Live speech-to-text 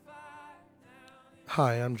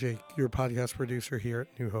Hi, I'm Jake, your podcast producer here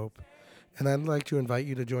at New Hope, and I'd like to invite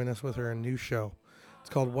you to join us with our new show. It's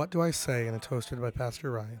called What Do I Say, and it's hosted by Pastor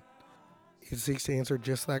Ryan. It seeks to answer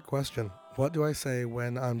just that question. What do I say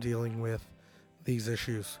when I'm dealing with these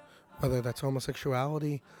issues? Whether that's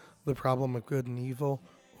homosexuality, the problem of good and evil,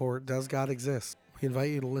 or does God exist? We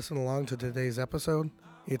invite you to listen along to today's episode.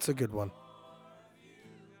 It's a good one.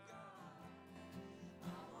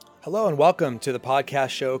 Hello and welcome to the podcast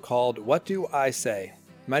show called What Do I Say?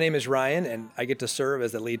 My name is Ryan and I get to serve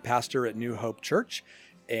as the lead pastor at New Hope Church.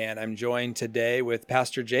 And I'm joined today with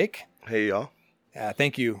Pastor Jake. Hey, y'all.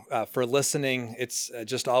 Thank you for listening. It's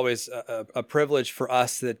just always a privilege for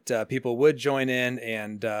us that people would join in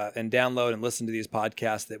and download and listen to these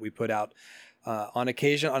podcasts that we put out on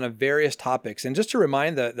occasion on various topics. And just to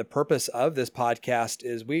remind the purpose of this podcast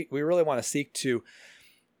is we really want to seek to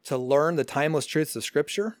learn the timeless truths of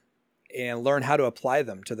Scripture and learn how to apply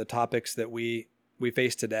them to the topics that we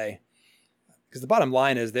face today. Because the bottom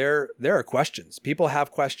line is there are questions. People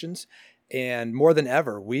have questions. And more than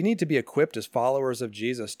ever, we need to be equipped as followers of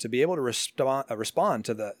Jesus to be able to respond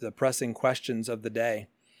to the pressing questions of the day.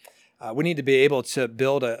 We need to be able to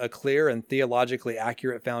build a clear and theologically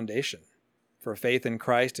accurate foundation for faith in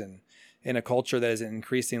Christ and in a culture that is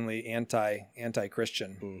increasingly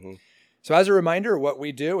anti-Christian. Mm-hmm. So as a reminder, what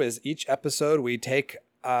we do is each episode we take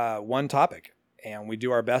one topic and we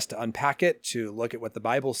do our best to unpack it, to look at what the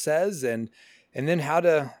Bible says, and then how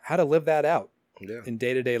to live that out in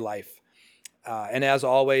day-to-day life. And as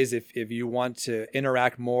always, if you want to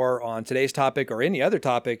interact more on today's topic or any other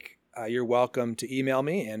topic, you're welcome to email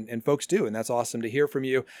me, and folks do, and that's awesome to hear from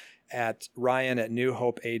you at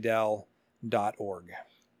ryan@newhopeadel.org.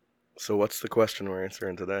 So what's the question we're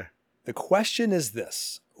answering today? The question is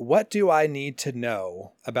this: what do I need to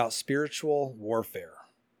know about spiritual warfare?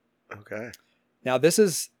 Okay. Now, this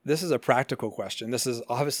is a practical question. This is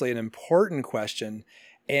obviously an important question.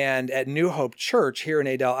 And at New Hope Church here in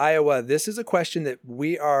Adel, Iowa, this is a question that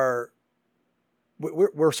we're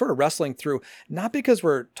sort of wrestling through, not because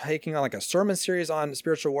we're taking on like a sermon series on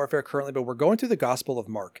spiritual warfare currently, but we're going through the Gospel of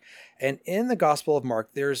Mark. And in the Gospel of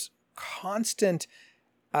Mark, there's constant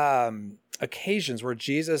occasions where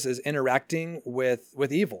Jesus is interacting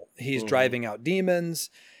with evil. He's driving out demons.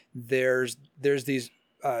 There's these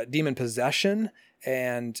demon possession,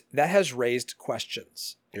 and that has raised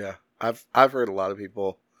questions. Yeah, I've heard a lot of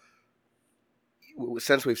people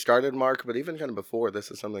since we've started Mark, but even kind of before,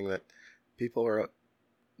 this is something that people are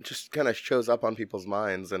just kind of shows up on people's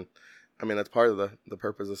minds. And I mean, that's part of the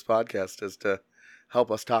purpose of this podcast is to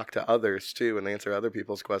help us talk to others too and answer other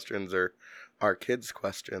people's questions or our kids'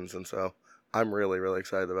 questions. And so I'm really, really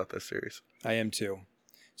excited about this series. I am too.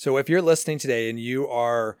 So if you're listening today and you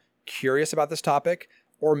are curious about this topic,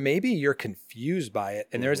 or maybe you're confused by it,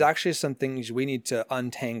 and there's actually some things we need to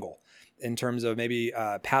untangle in terms of maybe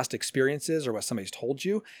past experiences or what somebody's told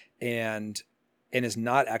you, and is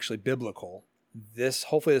not actually biblical.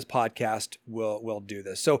 Hopefully this podcast will do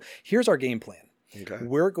this. So here's our game plan. Okay.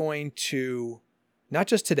 We're going to, not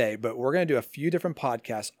just today, but we're going to do a few different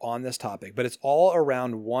podcasts on this topic, but it's all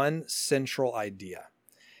around one central idea.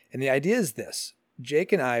 And the idea is this: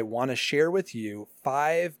 Jake and I want to share with you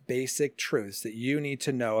 5 basic truths that you need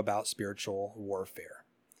to know about spiritual warfare.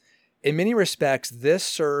 In many respects, this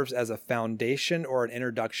serves as a foundation or an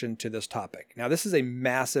introduction to this topic. Now, this is a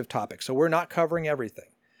massive topic, so we're not covering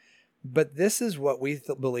everything. But this is what we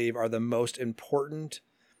believe are the most important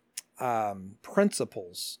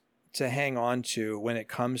principles to hang on to when it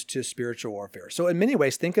comes to spiritual warfare. So in many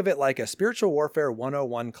ways, think of it like a spiritual warfare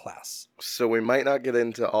 101 class. So we might not get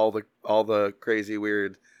into all the crazy,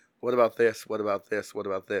 weird, what about this, what about this, what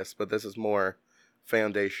about this, but this is more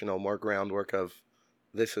foundational, more groundwork of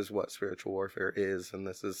this is what spiritual warfare is, and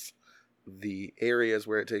this is the areas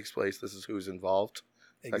where it takes place, this is who's involved.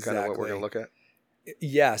 Exactly. That's kind of what we're going to look at?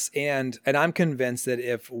 Yes, and I'm convinced that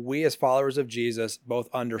if we as followers of Jesus both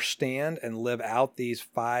understand and live out these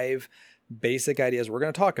 5 basic ideas we're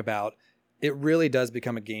going to talk about, it really does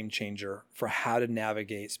become a game changer for how to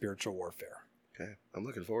navigate spiritual warfare. Okay, I'm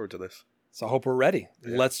looking forward to this. So I hope we're ready.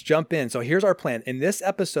 Yeah. Let's jump in. So here's our plan. In this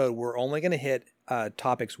episode, we're only going to hit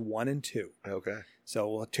topics 1 and 2. Okay. So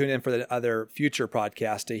we'll tune in for the other future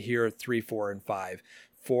podcasts to hear 3, 4, and 5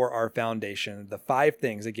 for our foundation. The 5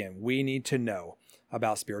 things, again, we need to know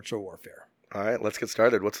about spiritual warfare. All right, let's get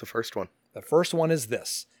started. What's the first one? The first one is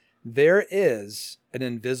this: there is an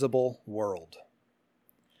invisible world.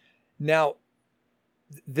 Now,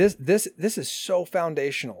 this is so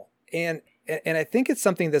foundational, and I think it's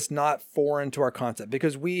something that's not foreign to our concept,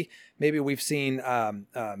 because we've seen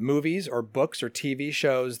movies or books or TV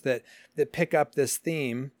shows that pick up this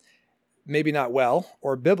theme maybe not well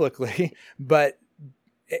or biblically, but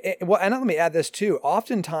well, and let me add this too.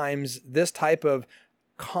 Oftentimes, this type of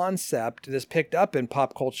concept that's picked up in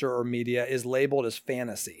pop culture or media is labeled as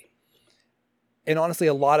fantasy. And honestly,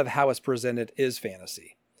 a lot of how it's presented is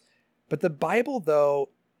fantasy. But the Bible, though,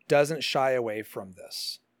 doesn't shy away from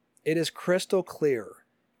this. It is crystal clear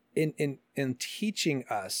in teaching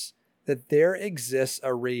us that there exists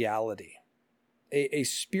a reality, a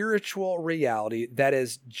spiritual reality that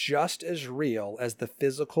is just as real as the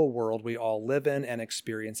physical world we all live in and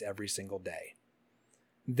experience every single day.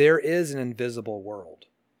 There is an invisible world.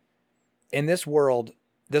 And this world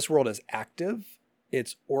is active,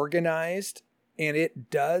 it's organized, and it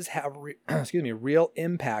does have real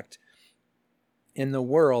impact in the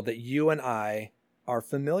world that you and I are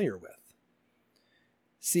familiar with.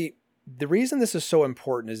 See, the reason this is so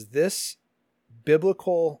important is this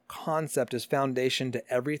biblical concept is foundation to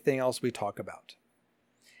everything else we talk about.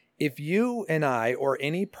 If you and I or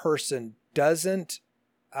any person doesn't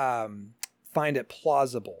find it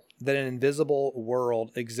plausible that an invisible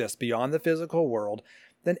world exists beyond the physical world,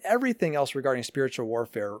 then everything else regarding spiritual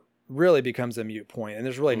warfare really becomes a moot point, and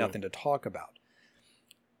there's really nothing to talk about.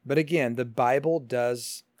 But again, the Bible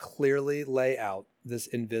does clearly lay out this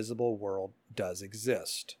invisible world does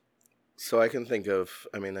exist. So I can think of,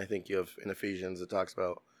 I think you have in Ephesians, it talks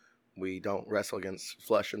about we don't wrestle against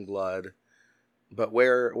flesh and blood. But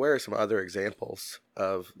where are some other examples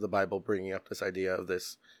of the Bible bringing up this idea of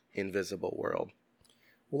this invisible world?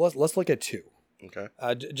 Well, let's look at two. Okay.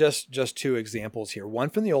 Just two examples here. One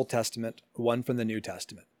from the Old Testament, one from the New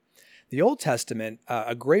Testament. The Old Testament,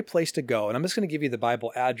 a great place to go, and I'm just going to give you the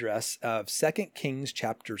Bible address of 2 Kings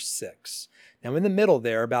chapter 6. Now, in the middle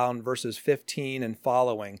there, about in verses 15 and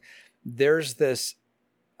following, there's this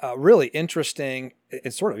really interesting,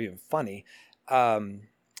 it's sort of even funny,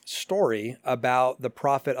 story about the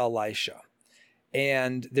prophet Elisha.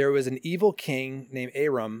 And there was an evil king named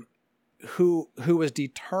Aram who was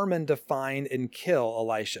determined to find and kill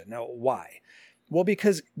Elisha. Now, why? Well,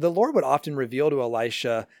 because the Lord would often reveal to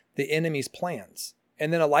Elisha the enemy's plans.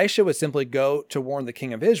 And then Elisha would simply go to warn the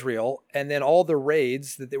king of Israel, and then all the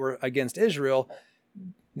raids that they were against Israel,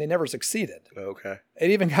 they never succeeded. Okay.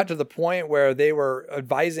 It even got to the point where they were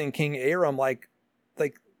advising King Aram, like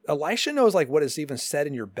Elisha knows what is even said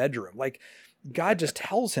in your bedroom. God just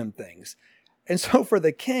tells him things. And so for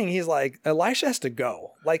the king, he's like, Elisha has to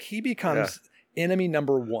go. He becomes enemy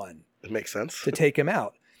number one. It makes sense. To take him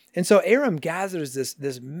out. And so Aram gathers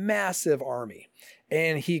this massive army,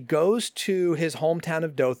 and he goes to his hometown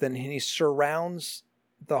of Dothan, and he surrounds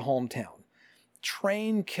the hometown.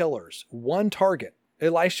 Trained killers, one target,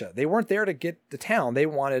 Elisha. They weren't there to get the town. They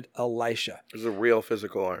wanted Elisha. It was a real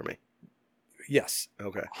physical army. Yes.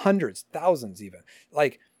 Okay. Hundreds, thousands even.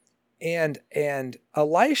 And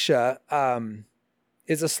Elisha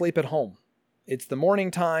is asleep at home. It's the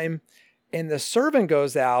morning time, and the servant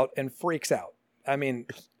goes out and freaks out.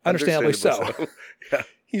 Understandably so. Yeah.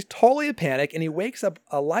 He's totally in panic, and he wakes up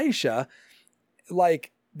Elisha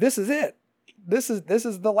this is it. This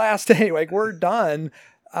is the last day. We're done.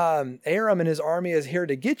 Aram and his army is here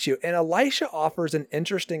to get you. And Elisha offers an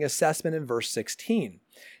interesting assessment in verse 16.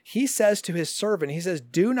 He says to his servant, he says,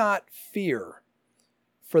 "Do not fear,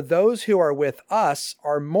 for those who are with us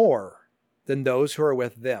are more than those who are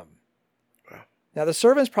with them." Wow. Now, the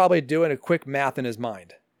servant's probably doing a quick math in his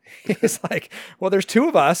mind. He's like, well, there's two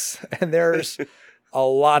of us, and there's a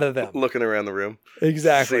lot of them. Looking around the room.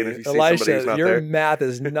 Exactly. Elisha, your math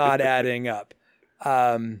is not adding up.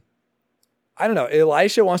 I don't know.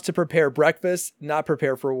 Elisha wants to prepare breakfast, not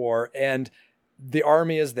prepare for war. And the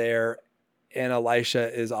army is there, and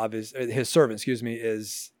Elisha is his servant,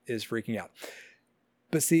 is freaking out.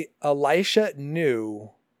 But see, Elisha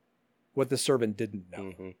knew what the servant didn't know.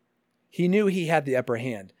 Mm-hmm. He knew he had the upper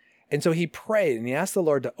hand. And so he prayed, and he asked the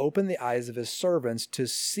Lord to open the eyes of his servants to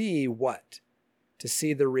see what? To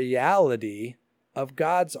see the reality of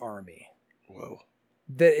God's army. Whoa.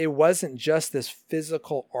 That it wasn't just this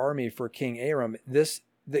physical army for King Aram,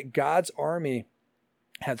 that God's army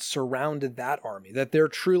had surrounded that army, that there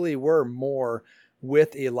truly were more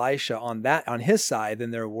with Elisha on his side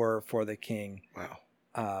than there were for the king. Wow.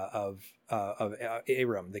 Of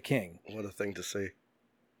Aram, the king. What a thing to see.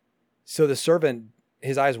 So the servant,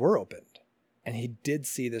 his eyes were opened, and he did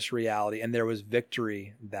see this reality, and there was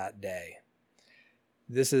victory that day.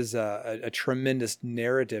 This is a tremendous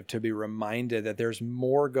narrative to be reminded that there's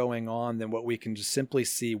more going on than what we can just simply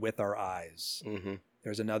see with our eyes. Mm-hmm.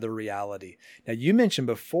 There's another reality. Now, you mentioned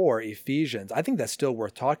before Ephesians. I think that's still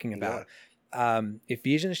worth talking about. Yeah.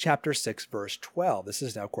 Ephesians chapter 6, verse 12. This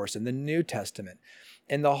is now, of course, in the New Testament.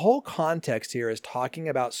 And the whole context here is talking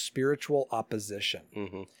about spiritual opposition.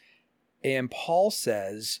 Mm-hmm. And Paul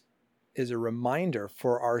says, is a reminder,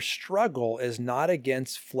 for our struggle is not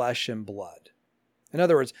against flesh and blood. In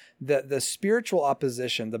other words, the spiritual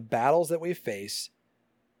opposition, the battles that we face,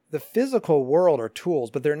 the physical world are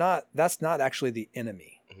tools, but that's not actually the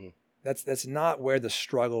enemy. Mm-hmm. That's not where the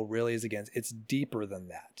struggle really is against. It's deeper than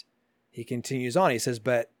that. He continues on. He says,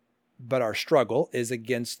 but our struggle is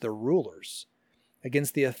against the rulers,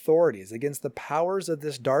 against the authorities, against the powers of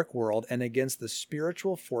this dark world, and against the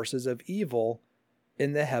spiritual forces of evil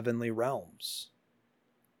in the heavenly realms.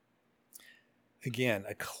 Again,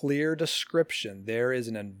 a clear description. There is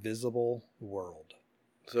an invisible world.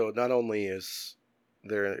 So not only is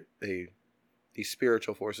there these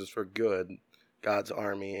spiritual forces for good, God's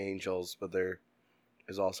army, angels, but there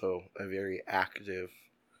is also a very active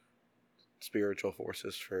spiritual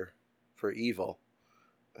forces for evil.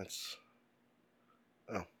 It's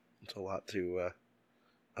a lot to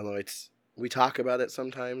I don't know, we talk about it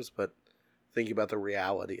sometimes, but thinking about the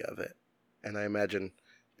reality of it, and I imagine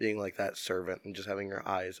being like that servant and just having your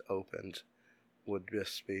eyes opened would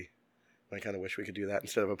just be, I kind of wish we could do that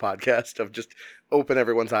instead of a podcast, of just open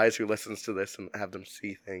everyone's eyes who listens to this and have them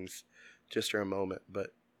see things just for a moment.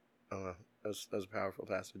 But that was a powerful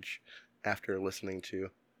passage after listening to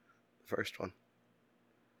the first one.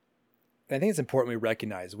 I think it's important we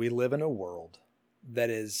recognize we live in a world that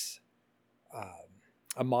is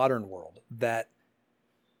a modern world that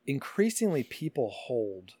increasingly people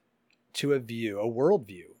hold to a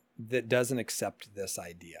worldview that doesn't accept this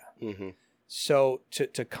idea. Mm-hmm. So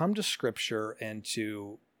to come to Scripture and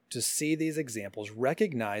to see these examples,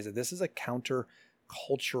 recognize that this is a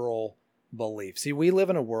counter-cultural belief. See, we live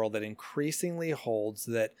in a world that increasingly holds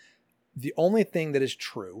that the only thing that is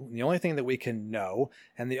true, the only thing that we can know,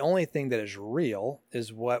 and the only thing that is real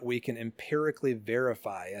is what we can empirically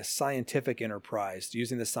verify as scientific enterprise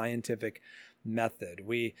using the scientific method.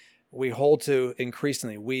 We hold to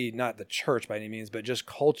increasingly, not the church by any means, but just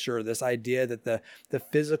culture, this idea that the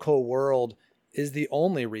physical world is the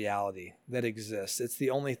only reality that exists. It's the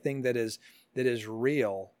only thing that is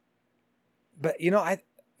real. But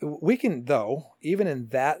we can, though, even in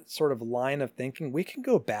that sort of line of thinking, we can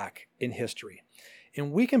go back in history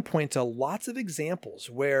and we can point to lots of examples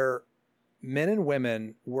where men and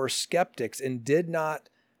women were skeptics and did not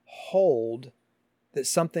hold that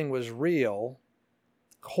something was real,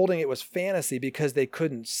 holding it was fantasy because they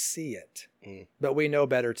couldn't see it. Mm. But we know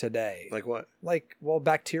better today. Like what?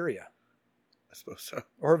 Bacteria. I suppose so.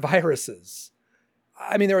 Or viruses.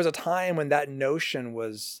 I mean, there was a time when that notion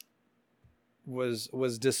was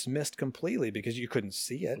dismissed completely because you couldn't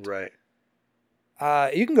see it. Right.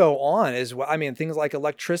 You can go on as well. I mean, things like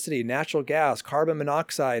electricity, natural gas, carbon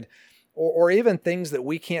monoxide, or even things that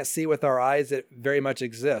we can't see with our eyes that very much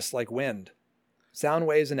exist, like wind, sound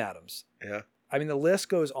waves, and atoms. Yeah. I mean, the list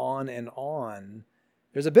goes on and on.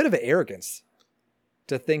 There's a bit of arrogance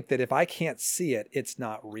to think that if I can't see it, it's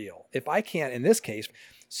not real. If I can't, in this case,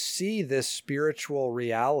 see this spiritual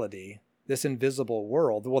reality, this invisible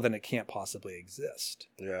world, well, then it can't possibly exist.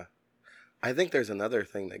 Yeah. I think there's another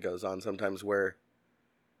thing that goes on sometimes where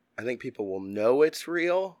I think people will know it's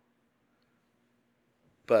real,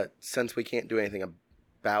 but since we can't do anything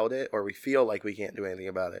about it, or we feel like we can't do anything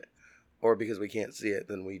about it, or because we can't see it,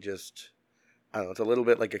 then we just, I don't know, it's a little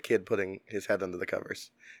bit like a kid putting his head under the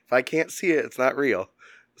covers. If I can't see it, it's not real.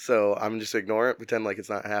 So I'm just ignore it, pretend like it's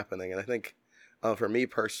not happening. And I think for me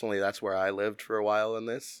personally, that's where I lived for a while in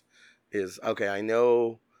this. Is, okay, I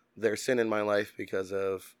know there's sin in my life because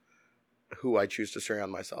of who I choose to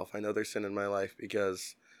surround myself. I know there's sin in my life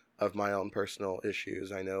because of my own personal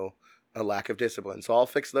issues. I know a lack of discipline. So I'll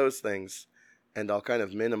fix those things, and I'll kind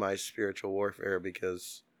of minimize spiritual warfare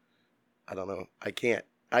because, I don't know, I can't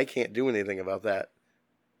do anything about that.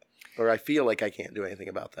 Or I feel like I can't do anything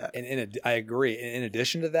about that. And I agree. In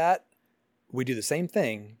addition to that, we do the same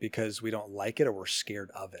thing because we don't like it or we're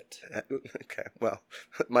scared of it. Okay, well,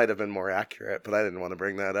 it might have been more accurate, but I didn't want to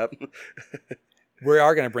bring that up. We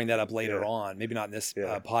are going to bring that up later Yeah. on, maybe not in this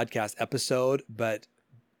Yeah. podcast episode, but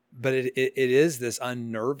it is this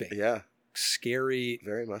unnerving, Yeah, scary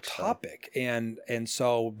very much topic, and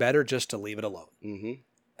so better just to leave it alone So.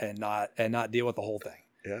 Mm-hmm. and not deal with the whole thing.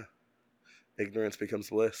 Yeah, ignorance becomes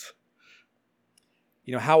bliss.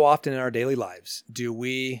 How often in our daily lives do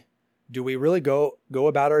we really go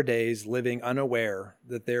about our days living unaware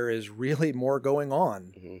that there is really more going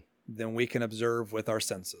on Mm-hmm. than we can observe with our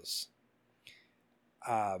senses?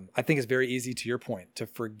 I think it's very easy, to your point, to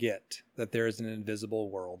forget that there is an invisible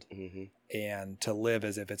world Mm-hmm. and to live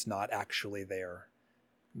as if it's not actually there.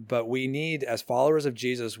 But we need, as followers of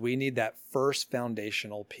Jesus, we need that first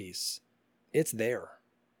foundational piece. It's there.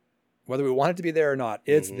 Whether we want it to be there or not,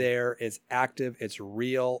 it's there, it's active, it's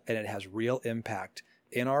real, and it has real impact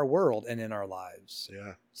in our world and in our lives.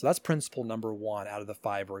 Yeah. So that's principle number 1 out of the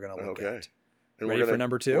 5 we're going to look at. And Ready for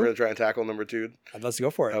number 2? We're going to try and tackle number 2. Let's go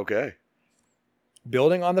for it. Okay.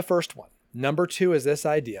 Building on the first one. Number 2 is this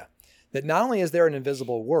idea that not only is there an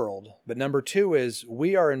invisible world, but number 2 is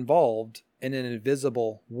we are involved in an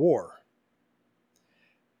invisible war.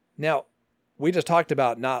 Now, we just talked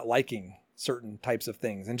about not liking certain types of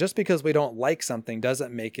things. And just because we don't like something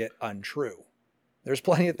doesn't make it untrue. There's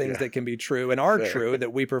plenty of things that can be true and are true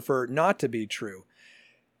that we prefer not to be true.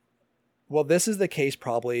 Well, this is the case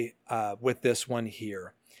probably with this one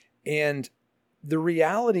here. And the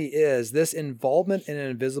reality is this involvement in an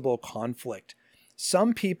invisible conflict.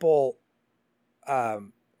 Some people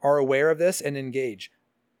are aware of this and engage.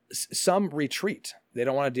 Some retreat. They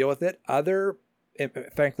don't want to deal with it.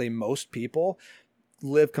 Frankly, most people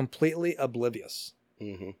live completely oblivious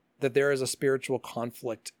that there is a spiritual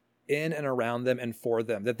conflict in and around them and for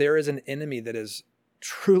them, that there is an enemy that is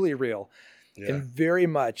truly real and very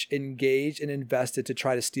much engaged and invested to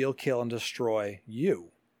try to steal, kill, and destroy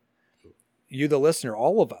you, the listener,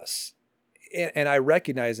 all of us. And I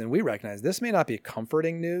recognize, and we recognize, this may not be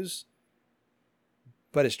comforting news,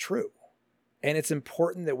 but it's true. And it's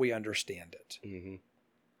important that we understand it.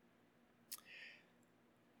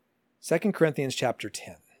 2 Corinthians chapter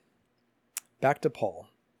 10. Back to Paul.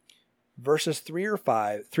 Verses 3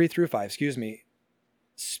 through 5,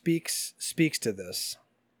 speaks to this.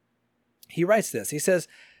 He writes this. He says,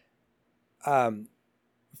 for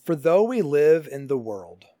though we live in the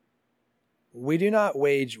world, we do not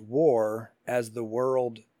wage war as the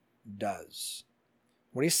world does.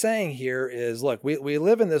 What he's saying here is, look, we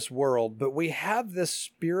live in this world, but we have this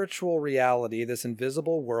spiritual reality, this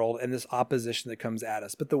invisible world, and this opposition that comes at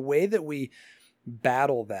us. But the way that we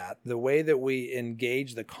battle that, the way that we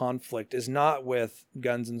engage the conflict is not with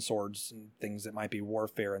guns and swords and things that might be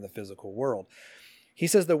warfare in the physical world. He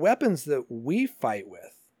says the weapons that we fight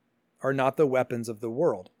with are not the weapons of the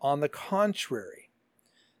world. On the contrary,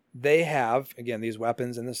 they have, again, these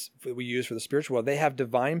weapons and this we use for the spiritual world, they have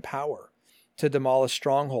divine power to demolish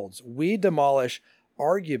strongholds. We demolish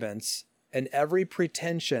arguments and every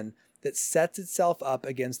pretension that sets itself up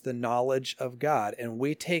against the knowledge of God, and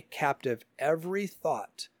we take captive every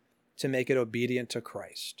thought to make it obedient to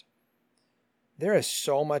Christ. There is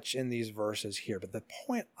so much in these verses here, but the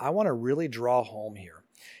point I want to really draw home here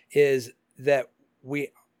is that we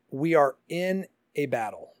are in a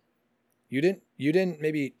battle. You didn't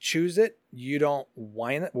maybe choose it. You don't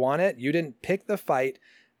want it. You didn't pick the fight,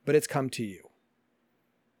 but it's come to you.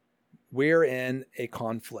 We're in a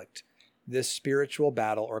conflict, this spiritual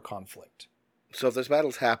battle or conflict. So if this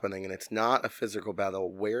battle's happening and it's not a physical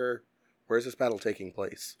battle, where is this battle taking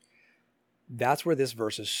place? That's where this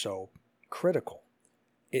verse is so critical.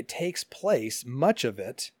 It takes place, much of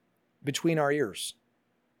it, between our ears.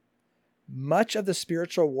 Much of the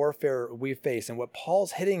spiritual warfare we face, and what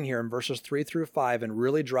Paul's hitting here in verses 3 through 5 and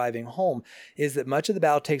really driving home, is that much of the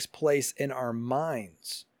battle takes place in our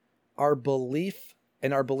minds, our belief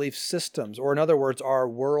and our belief systems, or in other words, our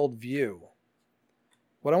worldview.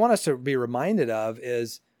 What I want us to be reminded of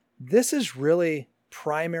is this is really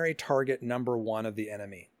primary target number 1 of the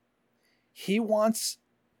enemy. He wants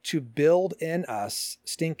to build in us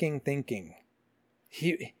stinking thinking.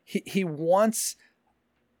 He wants,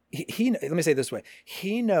 let me say it this way.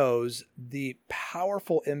 He knows the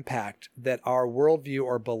powerful impact that our worldview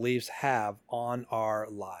or beliefs have on our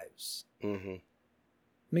lives. Let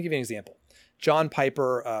me give you an example. John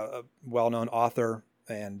Piper, a well-known author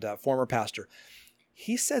and former pastor,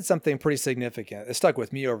 he said something pretty significant. It stuck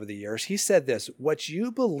with me over the years. He said this: what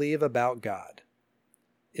you believe about God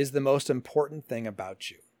is the most important thing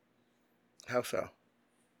about you. How so?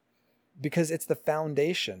 Because it's the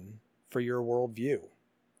foundation for your worldview.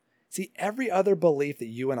 See, every other belief that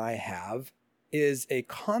you and I have is a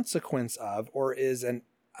consequence of, or is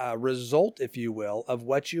a result, if you will, of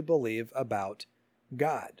what you believe about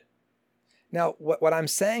God. Now, what I'm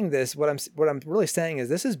saying what I'm really saying is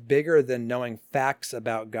this is bigger than knowing facts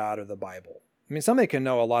about God or the Bible. I mean, somebody can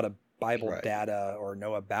know a lot of Bible data or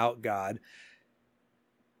know about God,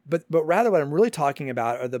 but rather what I'm really talking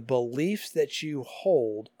about are the beliefs that you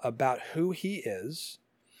hold about who He is,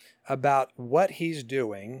 about what He's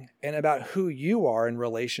doing, and about who you are in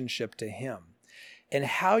relationship to Him. And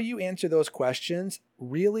how you answer those questions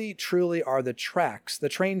really, truly are the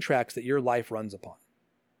train tracks that your life runs upon.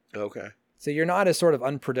 Okay. So you're not as sort of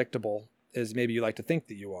unpredictable as maybe you like to think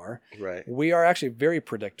that you are. Right. We are actually very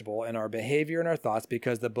predictable in our behavior and our thoughts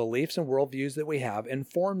because the beliefs and worldviews that we have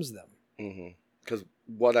informs them. Because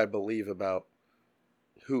what I believe about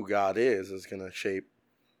who God is going to shape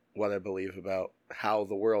what I believe about how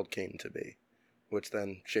the world came to be, which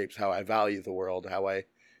then shapes how I value the world, how I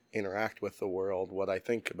interact with the world, what I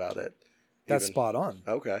think about it. That's spot on.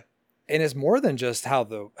 Okay. And it's more than just how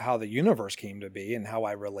the universe came to be and how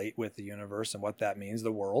I relate with the universe and what that means,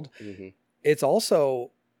 the world. It's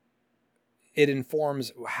also, it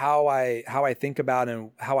informs how I think about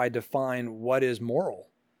and how I define what is moral.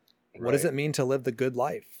 Right. What does it mean to live the good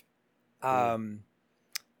life?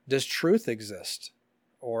 Does truth exist,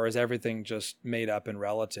 or is everything just made up and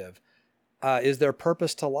relative? Is there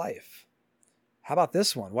purpose to life? How about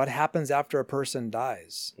this one? What happens after a person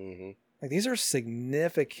dies? Like, these are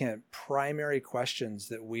significant primary questions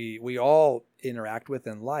that we all interact with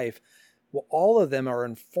in life. Well, all of them are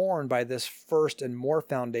informed by this first and more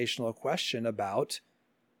foundational question about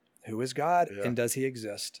who is God and does he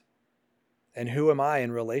exist? And who am I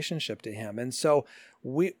in relationship to him? And so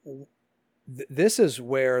this is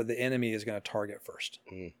where the enemy is going to target first.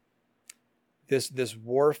 This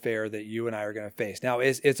warfare that you and I are going to face. Now,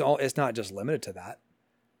 it's not just limited to that,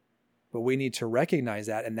 but we need to recognize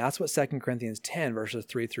that, and that's what 2 Corinthians 10 verses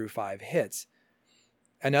 3 through 5 hits.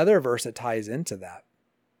 Another verse that ties into that,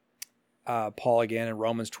 Paul again in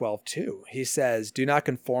Romans 12:2, he says, "Do not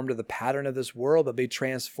conform to the pattern of this world, but be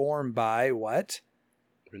transformed by" what?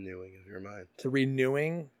 Renewing of your mind. The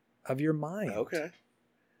renewing of your mind. Okay.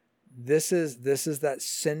 This is that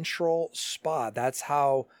central spot. That's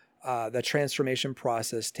how the transformation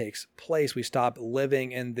process takes place. We stop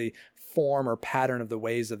living in the form or pattern of the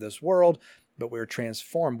ways of this world, but we're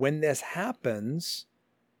transformed. When this happens,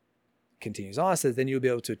 continues on, says, then you'll be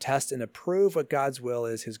able to test and approve what God's will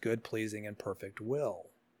is, his good, pleasing, and perfect will.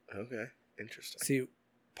 Okay. Interesting. See,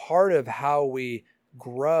 part of how we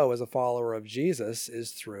grow as a follower of Jesus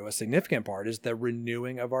is through, a significant part is the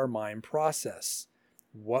renewing of our mind process.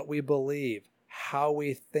 What we believe, how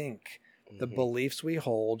we think, the beliefs we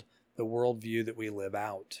hold, the worldview that we live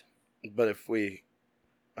out. But if we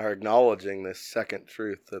are acknowledging this second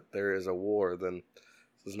truth that there is a war, then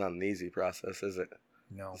this is not an easy process, is it?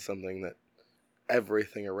 No. It's something that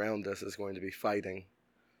everything around us is going to be fighting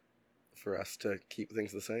for us to keep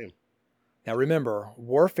things the same. Now remember,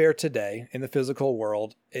 warfare today in the physical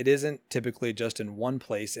world, it isn't typically just in one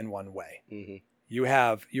place in one way. You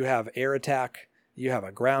have air attack, you have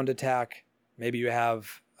a ground attack, maybe you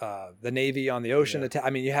have the Navy on the ocean attack. I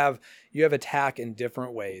mean, you have attack in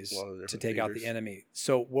different ways to take out the enemy.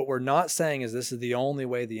 So what we're not saying is this is the only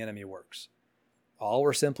way the enemy works. All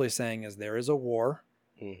we're simply saying is there is a war.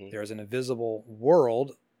 There is an invisible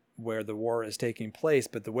world where the war is taking place,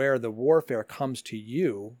 but where the warfare comes to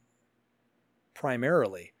you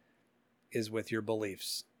primarily is with your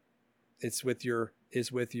beliefs. It's with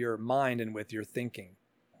your mind and with your thinking.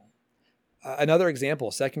 Another example,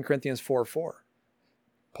 2 Corinthians 4:4.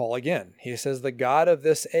 Paul again, he says, the God of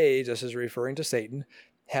this age, this is referring to Satan,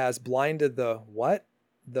 has blinded the what?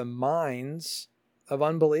 The minds of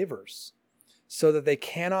unbelievers, so that they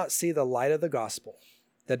cannot see the light of the gospel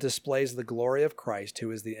that displays the glory of Christ, who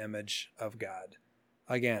is the image of God.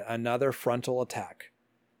 Again, another frontal attack.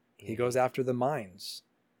 He goes after the minds,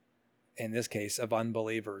 in this case, of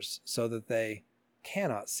unbelievers, so that they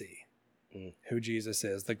cannot see who Jesus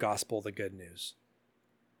is, the gospel, the good news.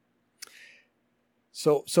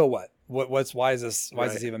 So what? Why does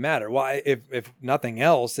this even matter? Well, if nothing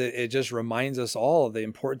else, it just reminds us all of the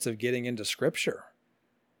importance of getting into Scripture,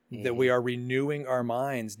 that we are renewing our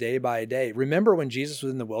minds day by day. Remember when Jesus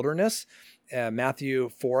was in the wilderness? Matthew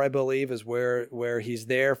 4, I believe, is where he's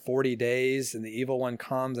there 40 days, and the evil one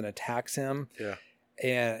comes and attacks him. Yeah.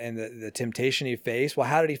 And the temptation he faced. Well,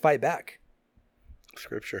 how did he fight back?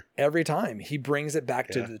 Scripture. Every time he brings it back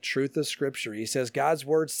to the truth of Scripture. He says, God's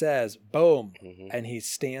word says, boom. And he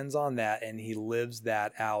stands on that and he lives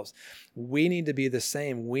that out. We need to be the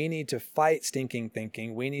same. We need to fight stinking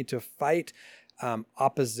thinking. We need to fight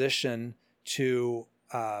opposition to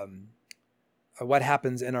what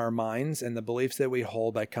happens in our minds and the beliefs that we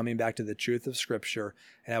hold by coming back to the truth of Scripture.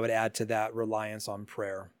 And I would add to that reliance on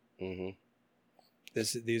prayer.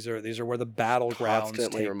 These are where the battlegrounds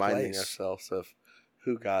constantly take reminding place. ourselves of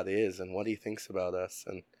who God is and what he thinks about us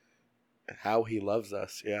and how he loves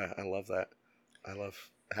us. Yeah, I love that. I love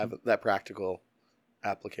having that practical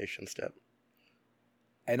application step.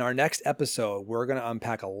 In our next episode, we're going to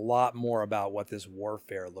unpack a lot more about what this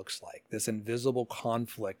warfare looks like, this invisible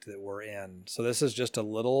conflict that we're in. So this is just a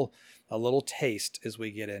little taste as we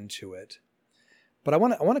get into it. But I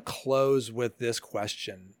want to close with this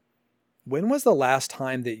question. when was the last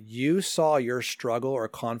time that you saw your struggle or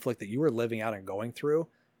conflict that you were living out and going through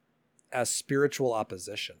as spiritual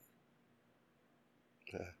opposition?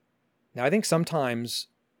 Yeah. Now, I think sometimes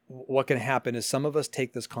what can happen is some of us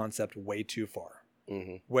take this concept way too far,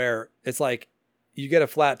 where it's like you get a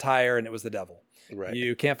flat tire and it was the devil. Right.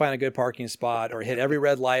 You can't find a good parking spot or hit every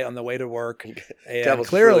red light on the way to work. And Devil's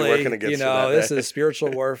clearly, really working against you that this day. is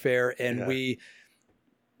spiritual warfare. And Yeah. we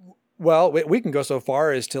can go so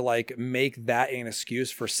far as to like make that an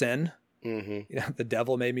excuse for sin. The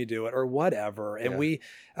devil made me do it or whatever. And we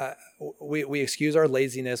excuse our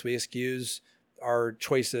laziness. We excuse our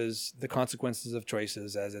choices, the consequences of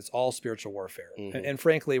choices, as it's all spiritual warfare. And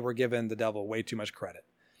frankly, we're giving the devil way too much credit.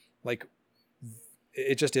 Like,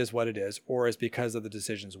 it just is what it is, or it's because of the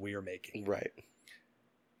decisions we are making. Right.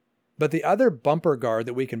 But the other bumper guard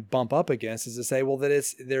that we can bump up against is to say, well,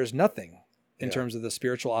 there's nothing in terms of the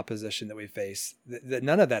spiritual opposition that we face, that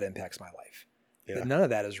none of that impacts my life, that none of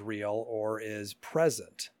that is real or is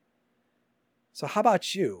present. So how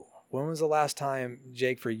about you? When was the last time,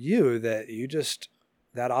 Jake, for you that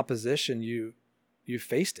that opposition, you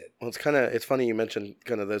faced it? Well, it's funny you mentioned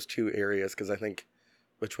kind of those two areas, because I think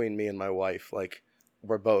between me and my wife, like,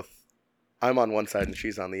 I'm on one side and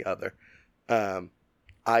she's on the other.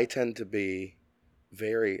 I tend to be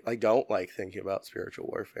I don't like thinking about spiritual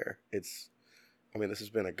warfare. This has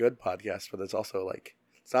been a good podcast, but it's also like,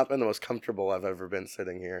 it's not been the most comfortable I've ever been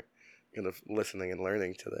sitting here kind of listening and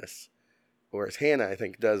learning to this. Whereas Hannah, I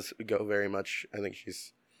think, does go very much, I think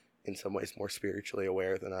she's in some ways more spiritually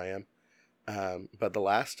aware than I am. But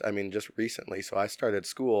just recently, so I started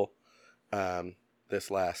school this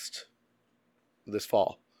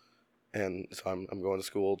fall. And so I'm going to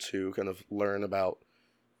school to kind of learn about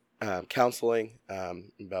counseling,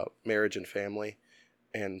 about marriage and family.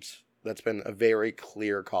 And that's been a very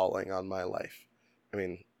clear calling on my life. I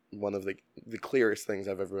mean, one of the clearest things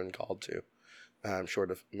I've ever been called to,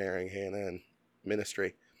 short of marrying Hannah and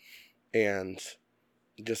ministry. And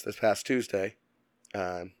just this past Tuesday,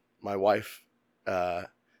 my wife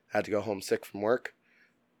had to go home sick from work.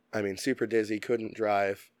 Super dizzy, couldn't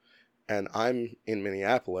drive. And I'm in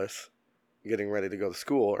Minneapolis getting ready to go to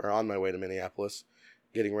school, or on my way to Minneapolis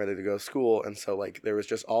getting ready to go to school. And so, like, there was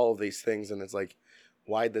just all of these things. And it's like,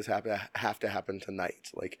 why'd this have to happen tonight?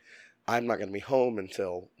 Like, I'm not going to be home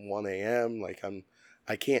until 1 a.m. Like,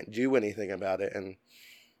 I can't do anything about it. And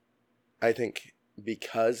I think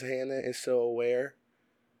because Hannah is so aware,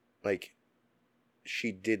 like,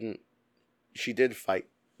 she did fight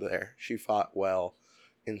there. She fought well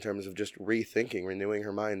in terms of just renewing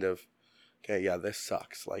her mind of, okay, yeah, this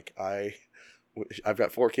sucks. Like, I've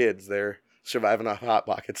got 4 kids. They're surviving off Hot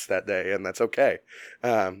Pockets that day, and that's okay.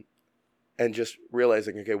 And just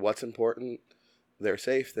realizing, okay, what's important? They're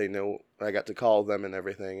safe. They know. I got to call them and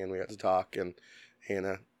everything, and we got to talk, and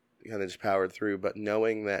Hannah kind of just powered through. But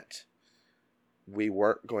knowing that we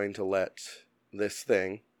weren't going to let this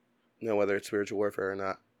thing, whether it's spiritual warfare or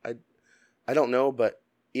not, I don't know, but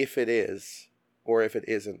if it is, or if it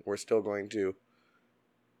isn't, we're still going to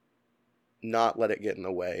not let it get in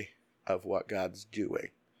the way of what God's doing.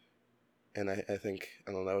 And I think,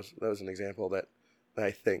 I don't know, that was an example that I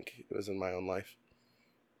think it was in my own life.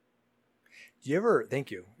 Thank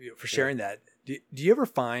you for sharing that. Do you ever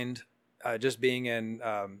find, just being in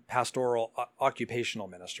pastoral occupational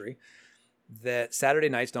ministry, that Saturday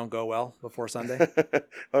nights don't go well before Sunday?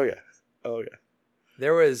 Oh yeah.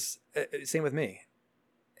 There was, same with me.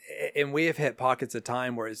 And we have hit pockets of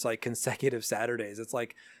time where it's like consecutive Saturdays. It's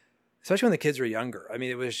like, especially when the kids were younger.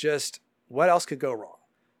 It was just, what else could go wrong?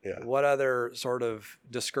 Yeah. What other sort of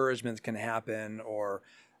discouragements can happen or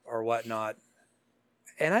whatnot?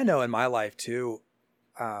 And I know in my life too,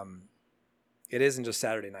 it isn't just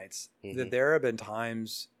Saturday nights. That there have been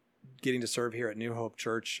times getting to serve here at New Hope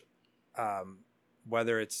Church,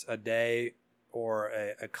 whether it's a day or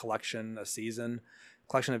a collection of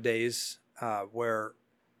days, where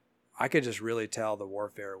I could just really tell the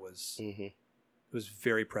warfare was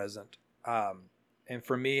very present. And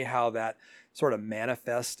for me, how that sort of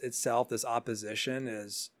manifests itself, this opposition,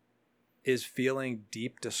 is feeling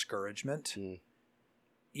deep discouragement,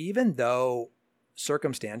 even though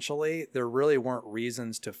circumstantially there really weren't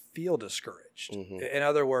reasons to feel discouraged. In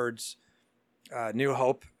other words, New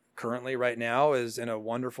Hope currently right now is in a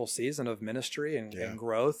wonderful season of ministry and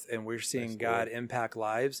growth, and we're seeing God impact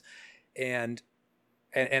lives. And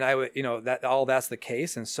I would, that all that's the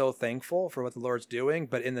case, and so thankful for what the Lord's doing.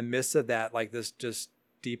 But in the midst of that, like this just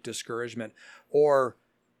deep discouragement or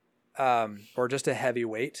just a heavy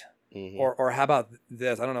weight, or how about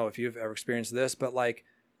this? I don't know if you've ever experienced this, but like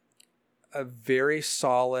a very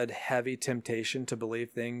solid, heavy temptation to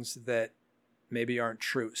believe things that maybe aren't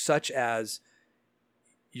true, such as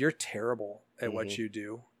you're terrible at what you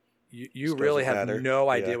do. You really have no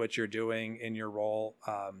idea what you're doing in your role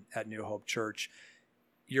at New Hope Church.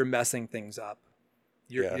 You're messing things up.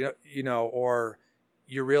 Or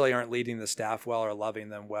you really aren't leading the staff well or loving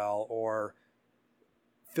them well, or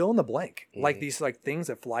fill in the blank. Like these things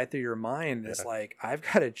that fly through your mind. It's like, I've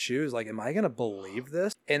got to choose, am I going to believe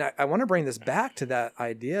this? And I want to bring this back to that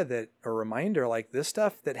idea, that a reminder, this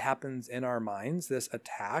stuff that happens in our minds, this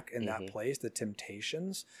attack in that place, the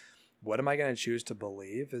temptations, what am I going to choose to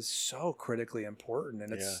believe is so critically important.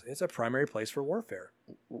 And it's a primary place for warfare.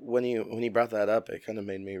 When you brought that up, it kind of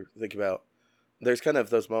made me think about, there's kind of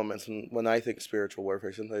those moments when I think spiritual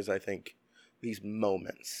warfare, sometimes I think these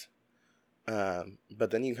moments. But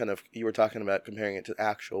then you were talking about comparing it to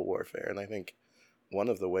actual warfare. And I think one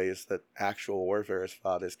of the ways that actual warfare is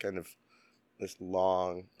fought is kind of this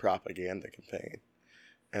long propaganda campaign.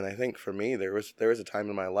 And I think for me, there was a time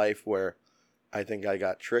in my life where I think I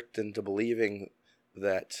got tricked into believing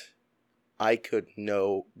that I could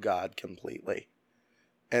know God completely.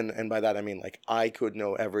 And by that, I mean, I could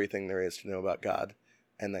know everything there is to know about God,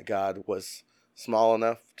 and that God was small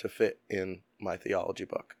enough to fit in my theology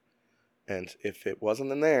book. And if it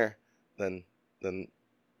wasn't in there, then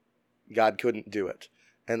God couldn't do it.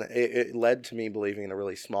 And it led to me believing in a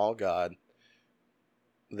really small God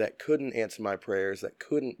that couldn't answer my prayers, that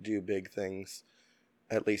couldn't do big things,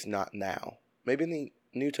 at least not now. Maybe in the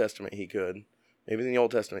New Testament he could. Maybe in the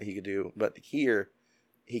Old Testament he could do. But here,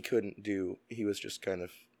 he couldn't do. He was just kind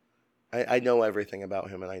of, I know everything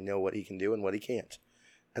about him, and I know what he can do and what he can't.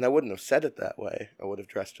 And I wouldn't have said it that way. I would have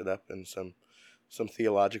dressed it up in some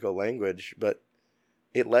theological language. But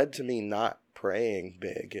it led to me not praying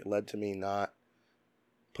big. It led to me not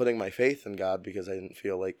putting my faith in God because I didn't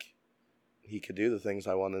feel like he could do the things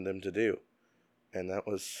I wanted him to do. And that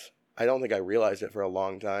was, I don't think I realized it for a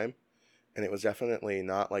long time. And it was definitely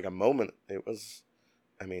not a moment. It was,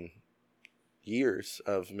 years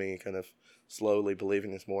of me kind of slowly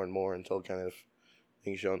believing this more and more until kind of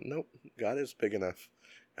being shown, nope, God is big enough.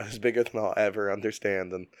 God is bigger than I'll ever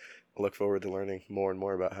understand. And I look forward to learning more and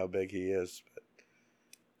more about how big he is. But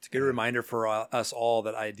it's a good reminder for us all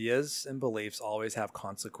that ideas and beliefs always have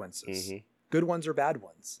consequences. Good ones or bad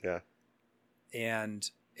ones. Yeah. And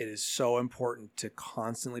it is so important to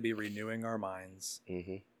constantly be renewing our minds,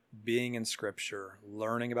 being in Scripture,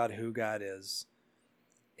 learning about who God is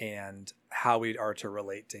and how we are to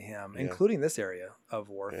relate to him, including this area of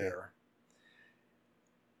warfare.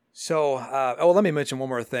 So, let me mention one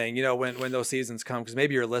more thing. When those seasons come, because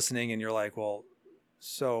maybe you're listening and you're like, well,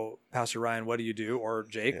 so Pastor Ryan, what do you do? Or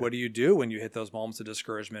Jake, what do you do when you hit those moments of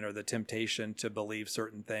discouragement or the temptation to believe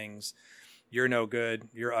certain things? You're no good.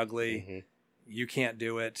 You're ugly. You can't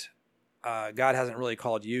do it. God hasn't really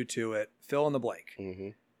called you to it. Fill in the blank.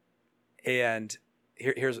 And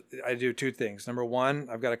I do two things. Number one,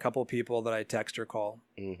 I've got a couple of people that I text or call,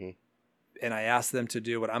 and I ask them to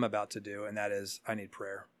do what I'm about to do, and that is, I need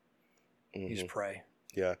prayer. You just pray.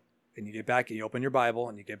 Yeah. And you get back, you open your Bible,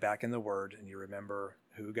 and you get back in the Word, and you remember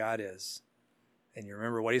who God is, and you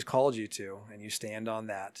remember what he's called you to, and you stand on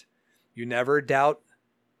that. You never doubt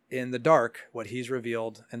in the dark what he's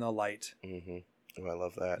revealed in the light. Oh, I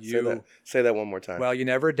love that. Say that one more time. Well, you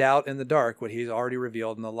never doubt in the dark what he's already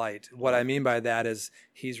revealed in the light. What I mean by that is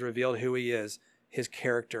he's revealed who he is, his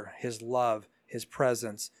character, his love, his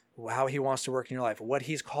presence, how he wants to work in your life, what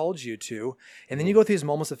he's called you to. And then you go through these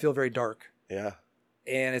moments that feel very dark. Yeah.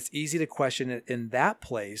 And it's easy to question it in that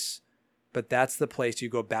place, but that's the place you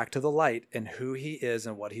go back to the light and who he is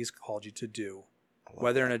and what he's called you to do.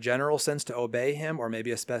 Whether in a general sense to obey him or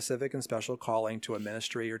maybe a specific and special calling to a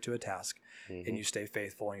ministry or to a task. And you stay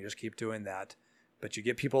faithful and you just keep doing that. But you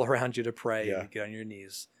get people around you to pray and you get on your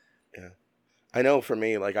knees. Yeah. I know for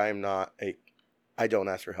me, I don't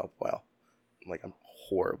ask for help well. I'm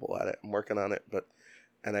horrible at it. I'm working on it.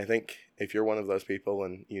 And I think if you're one of those people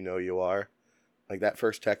and you are, that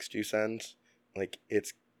first text you send,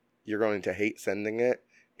 you're going to hate sending it.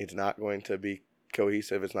 It's not going to be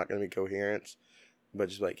cohesive. It's not going to be coherent. But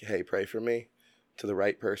just hey, pray for me to the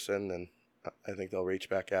right person, and I think they'll reach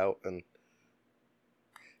back out. And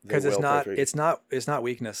because it's not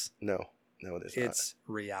weakness. No, it is not. It's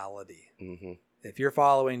reality. If you're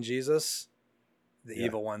following Jesus, the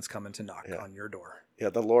evil one's coming to knock on your door. Yeah,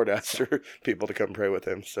 the Lord asks for people to come pray with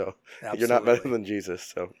him. So You're not better than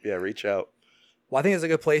Jesus. So reach out. Well, I think it's a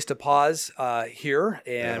good place to pause here,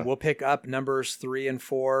 and we'll pick up Numbers 3 and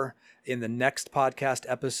 4 in the next podcast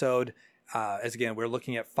episode. as again, we're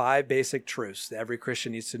looking at 5 basic truths that every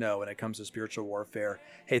Christian needs to know when it comes to spiritual warfare.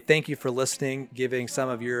 Hey, thank you for listening, giving some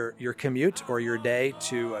of your commute or your day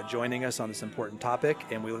to joining us on this important topic.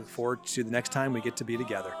 And we look forward to the next time we get to be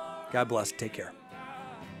together. God bless. Take care.